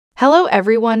Hello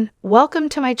everyone, welcome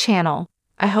to my channel.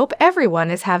 I hope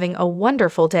everyone is having a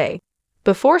wonderful day.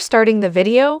 Before starting the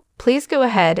video, please go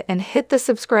ahead and hit the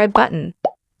subscribe button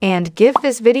and give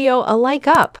this video a like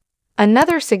up.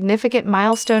 Another significant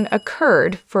milestone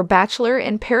occurred for Bachelor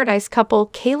in Paradise couple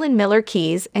Caelynn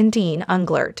Miller-Keyes and Dean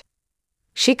Unglert.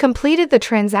 She completed the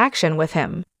transaction with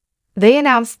him. They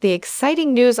announced the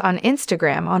exciting news on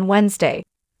Instagram on Wednesday.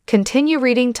 Continue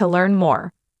reading to learn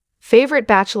more. Favorite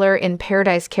Bachelor in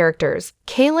Paradise characters,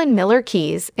 Caelynn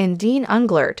Miller-Keyes and Dean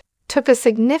Unglert, took a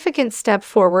significant step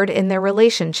forward in their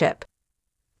relationship.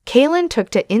 Caelynn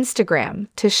took to Instagram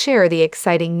to share the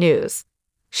exciting news.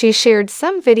 She shared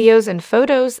some videos and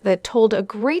photos that told a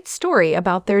great story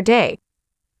about their day.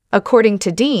 According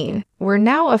to Dean, "We're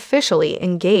now officially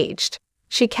engaged."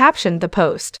 She captioned the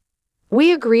post,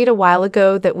 "We agreed a while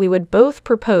ago that we would both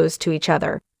propose to each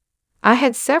other. I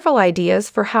had several ideas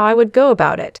for how I would go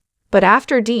about it, but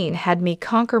after Dean had me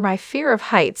conquer my fear of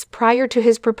heights prior to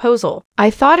his proposal, I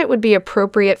thought it would be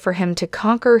appropriate for him to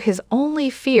conquer his only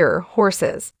fear,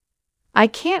 horses. I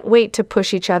can't wait to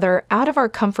push each other out of our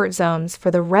comfort zones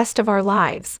for the rest of our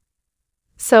lives."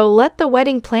 So let the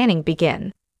wedding planning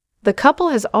begin. The couple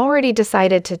has already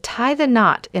decided to tie the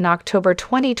knot in October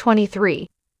 2023.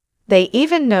 They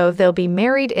even know they'll be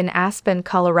married in Aspen,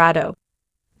 Colorado.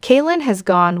 Caelynn has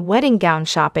gone wedding gown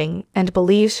shopping and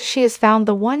believes she has found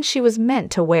the one she was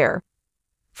meant to wear.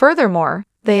 Furthermore,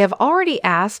 they have already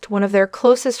asked one of their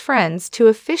closest friends to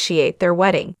officiate their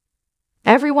wedding.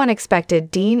 Everyone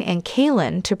expected Dean and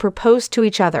Caelynn to propose to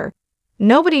each other.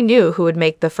 Nobody knew who would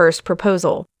make the first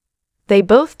proposal. They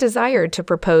both desired to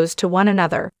propose to one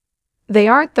another. They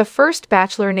aren't the first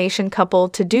Bachelor Nation couple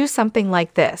to do something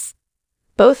like this.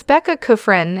 Both Becca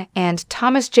Kufrin and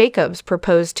Thomas Jacobs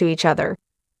proposed to each other.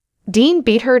 Dean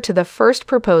beat her to the first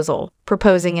proposal,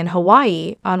 proposing in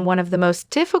Hawaii on one of the most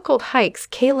difficult hikes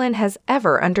Caelynn has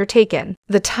ever undertaken.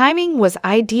 The timing was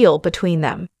ideal between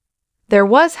them. There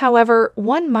was, however,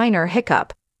 one minor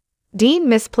hiccup. Dean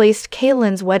misplaced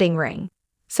Caelynn's wedding ring,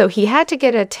 so he had to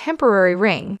get a temporary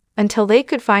ring until they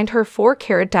could find her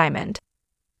 4-carat diamond.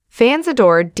 Fans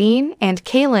adored Dean and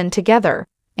Caelynn together,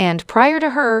 and prior to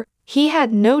her, he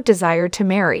had no desire to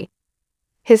marry.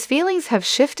 His feelings have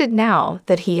shifted now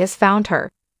that he has found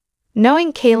her.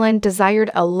 Knowing Caelynn desired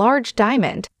a large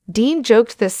diamond, Dean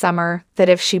joked this summer that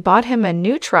if she bought him a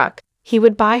new truck, he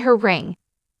would buy her ring.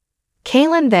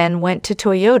 Caelynn then went to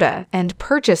Toyota and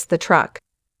purchased the truck.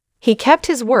 He kept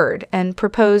his word and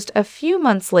proposed a few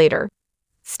months later.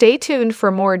 Stay tuned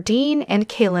for more Dean and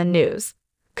Caelynn news.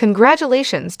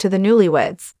 Congratulations to the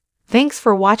newlyweds. Thanks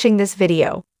for watching this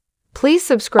video. Please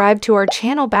subscribe to our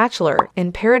channel Bachelor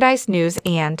in Paradise News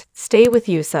and stay with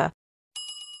Yusa.